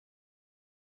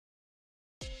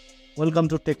Welcome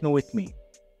to Techno with me.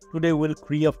 Today we'll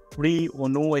create a free or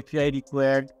no API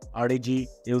required RAG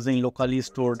using locally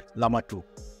stored Llama 2.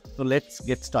 So let's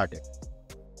get started.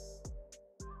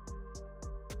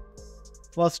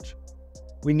 First,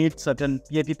 we need certain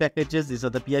PIP packages. These are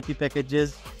the PIP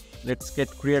packages. Let's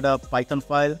create a Python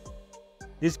file.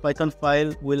 This Python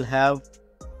file will have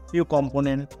few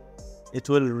components. It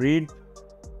will read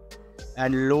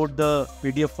and load the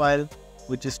PDF file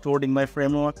which is stored in my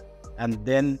framework, and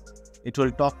then it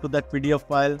will talk to that PDF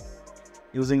file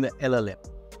using the LLM.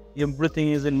 Everything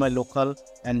is in my local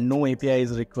and no API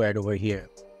is required over here.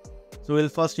 So we'll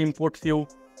first import few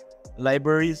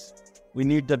libraries. We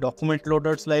need the document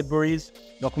loaders libraries.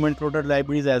 Document loader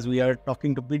libraries, as we are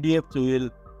talking to PDF, so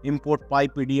we'll import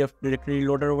PyPDF directory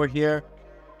loader over here.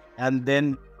 And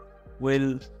then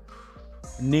we'll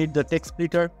need the text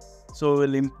splitter. So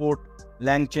we'll import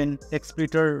langchain text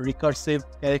splitter, recursive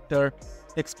character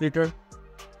text splitter.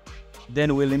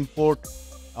 Then we'll import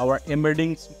our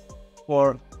embeddings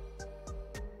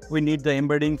we need the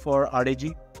embedding for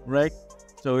RAG, right?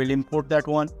 So we'll import that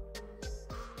one.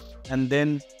 And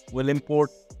then we'll import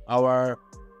our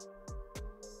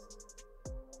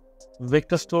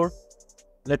vector store.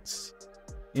 Let's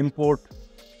import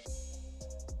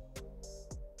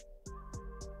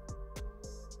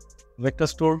vector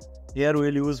store. Here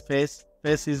we'll use FAISS.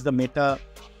 FAISS is the meta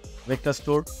vector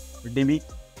store DB.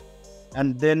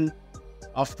 And then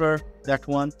after that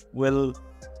one, we'll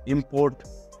import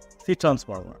C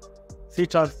transformer. C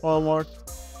transformer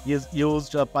is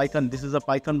used Python. This is a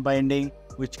Python binding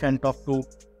which can talk to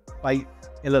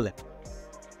LLM.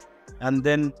 And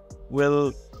then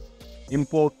we'll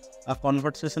import a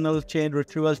conversational chain,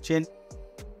 retrieval chain,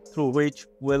 through which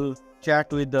we'll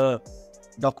chat with the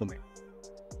document.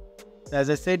 As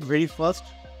I said, very first,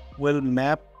 we'll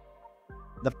map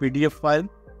the PDF file.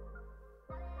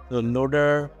 So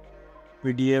loader,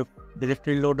 PDF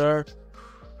directory loader,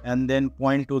 and then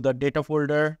point to the data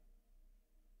folder.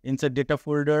 Inside data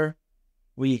folder,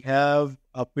 we have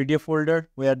a PDF folder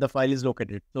where the file is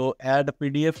located. So add a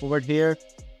PDF over here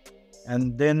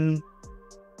and then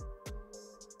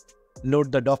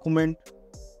load the document.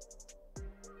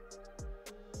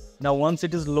 Now once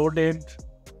it is loaded,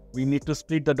 we need to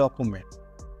split the document.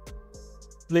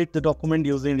 Split the document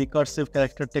using recursive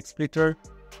character text splitter,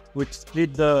 which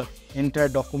split the entire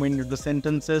document into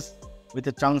sentences with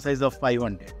a chunk size of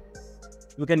 500.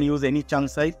 You can use any chunk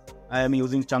size. I am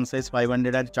using chunk size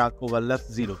 500 and chunk overlap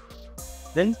 0.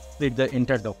 Then split the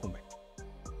entire document.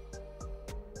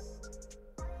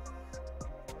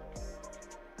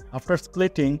 After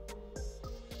splitting,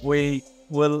 we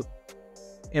will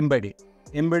embed it.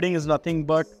 Embedding is nothing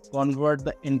but convert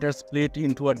the entire split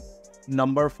into a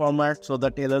number format so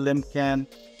that LLM can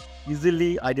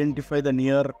easily identify the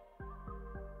near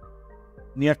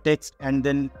text and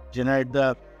then generate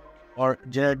the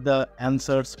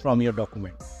answers from your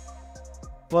document.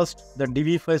 First, the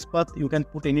DB-FAISS path, you can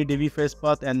put any DB-FAISS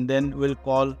path, and then we'll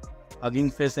call Hugging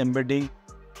Face embedding.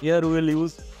 Here we will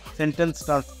use sentence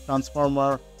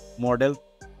transformer model,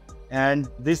 and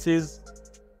this is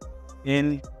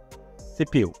in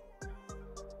CPU.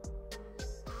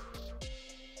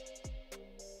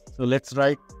 So let's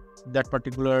write that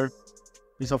particular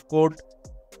piece of code.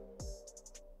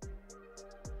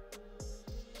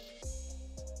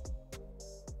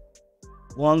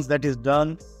 Once that is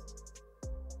done,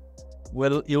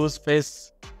 we'll use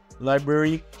FAISS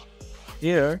library.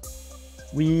 Here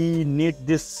we need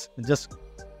this, just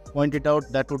point it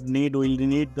out, that we'll need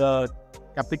the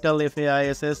capital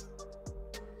FAISS.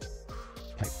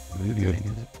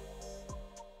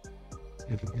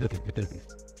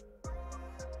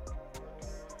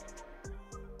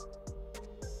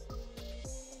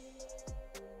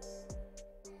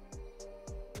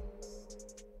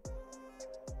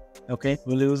 Okay,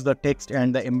 we'll use the text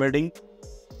and the embedding,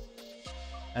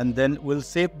 and then we'll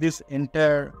save this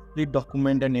entire split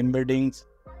document and embeddings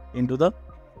into the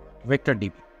vector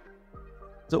DB.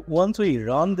 So once we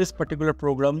run this particular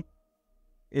program,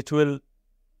 it will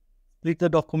split the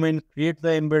document, create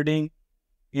the embedding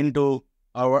into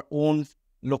our own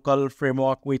local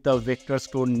framework with a vector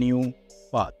store new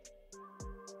path.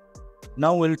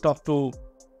 Now we'll talk to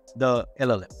the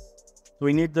LLM. So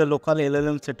we need the local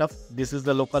LLM setup. This is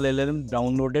the local LLM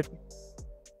downloaded.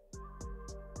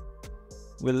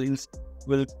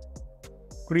 We'll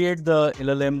create the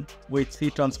LLM with C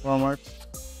transformers.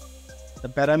 The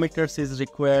parameters is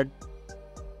required.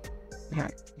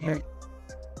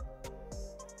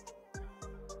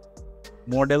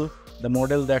 Model, the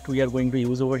model that we are going to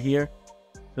use over here.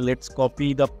 So let's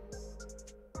copy the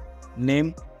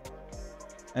name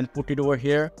and put it over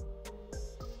here.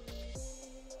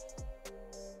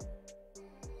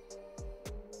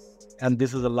 and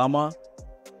this is a Llama,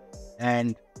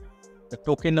 and the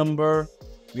token number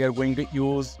we are going to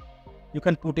use, you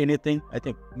can put anything. I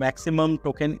think maximum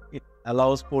token it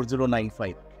allows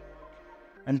 4095,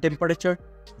 and temperature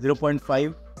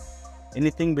 0.5.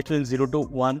 Anything between 0 to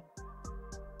 1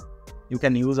 you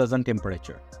can use as a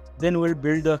temperature. Then we'll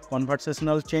build a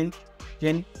conversational chain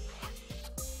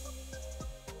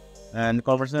and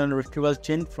conversational retrieval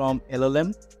chain from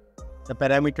LLM. The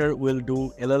parameter will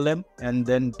do LLM and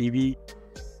then DB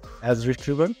as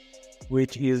retriever,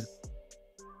 which is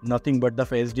nothing but the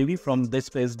FAISS DB. From this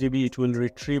FAISS DB, it will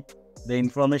retrieve the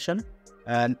information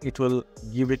and it will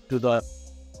give it to the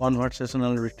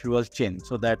conversational retrieval chain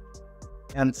so that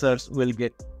answers will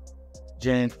get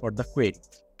generated for the query.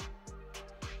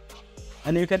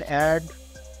 And you can add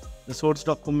the source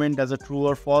document as a true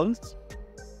or false.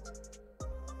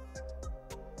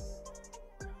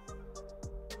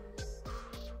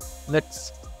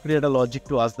 Let's create a logic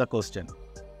to ask the question.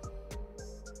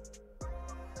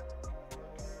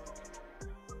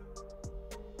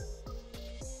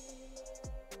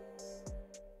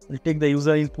 We'll take the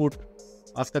user input,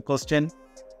 ask a question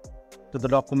to the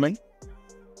document,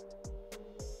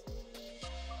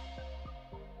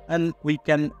 and we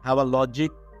can have a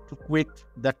logic to quit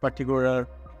that particular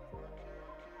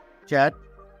chat.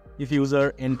 If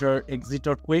user enter, exit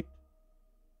or quit,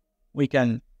 we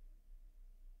can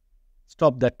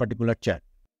stop that particular chat.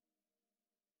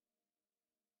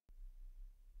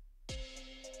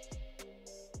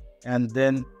 And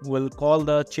then we'll call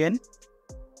the chain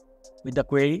with the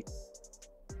query,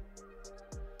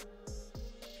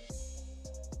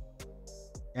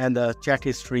 and the chat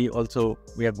history also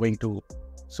we are going to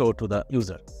show to the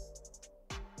user.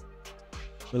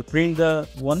 We'll print the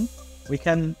one. We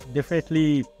can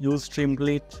definitely use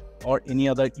Streamlit or any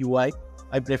other UI.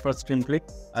 I prefer Streamlit.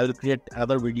 I will create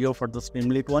another video for the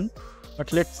Streamlit one.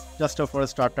 But let's just for a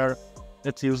starter,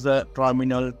 let's use the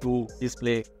terminal to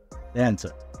display the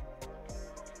answer.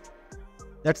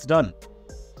 That's done.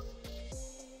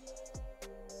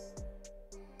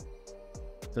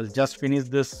 So I'll just finish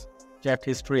this chat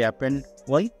history append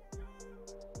one.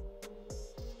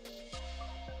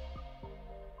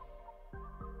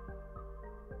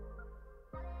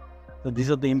 So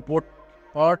these are the import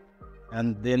part,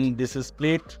 and then this is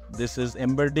split, this is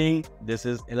embedding, this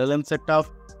is LLM setup,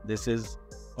 this is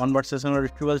conversational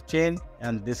retrieval chain,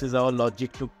 and this is our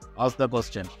logic to ask the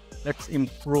question. Let's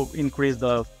increase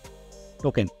the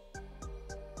token.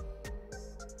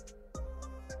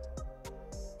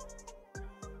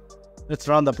 Let's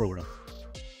run the program.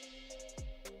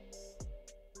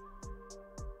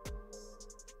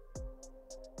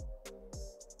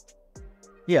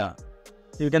 Yeah.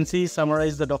 You can see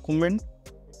summarize the document.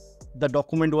 The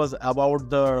document was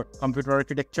about the computer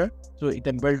architecture, so it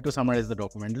enabled to summarize the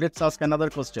document. Let's ask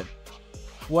another question.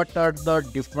 What are the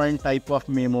different type of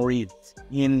memories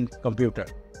in computer?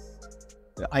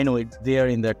 I know it's there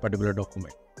in that particular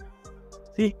document.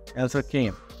 See, answer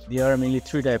came. There are mainly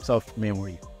 3 types of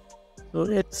memory. So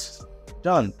it's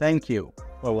done. Thank you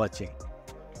for watching.